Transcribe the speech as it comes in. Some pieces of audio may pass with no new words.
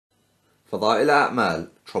Faza'il A'maal,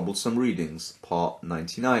 Troublesome Readings, Part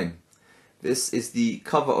 99. This is the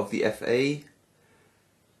cover of the FA.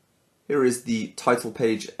 Here is the title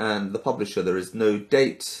page and the publisher. There is no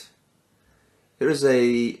date. Here is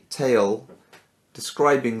a tale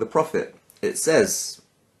describing the Prophet. It says,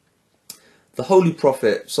 the Holy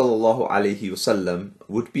Prophet ﷺ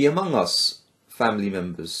would be among us, family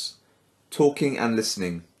members, talking and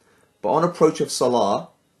listening, but on approach of Salah,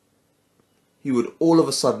 he would all of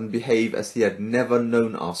a sudden behave as he had never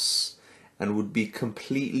known us and would be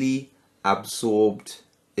completely absorbed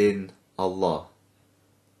in Allah.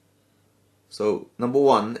 So, number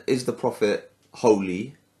one, is the Prophet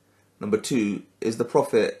holy? Number two, is the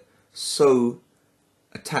Prophet so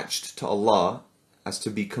attached to Allah as to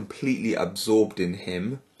be completely absorbed in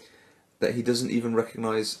Him that he doesn't even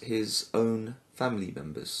recognize his own family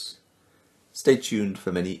members? Stay tuned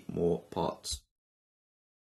for many more parts.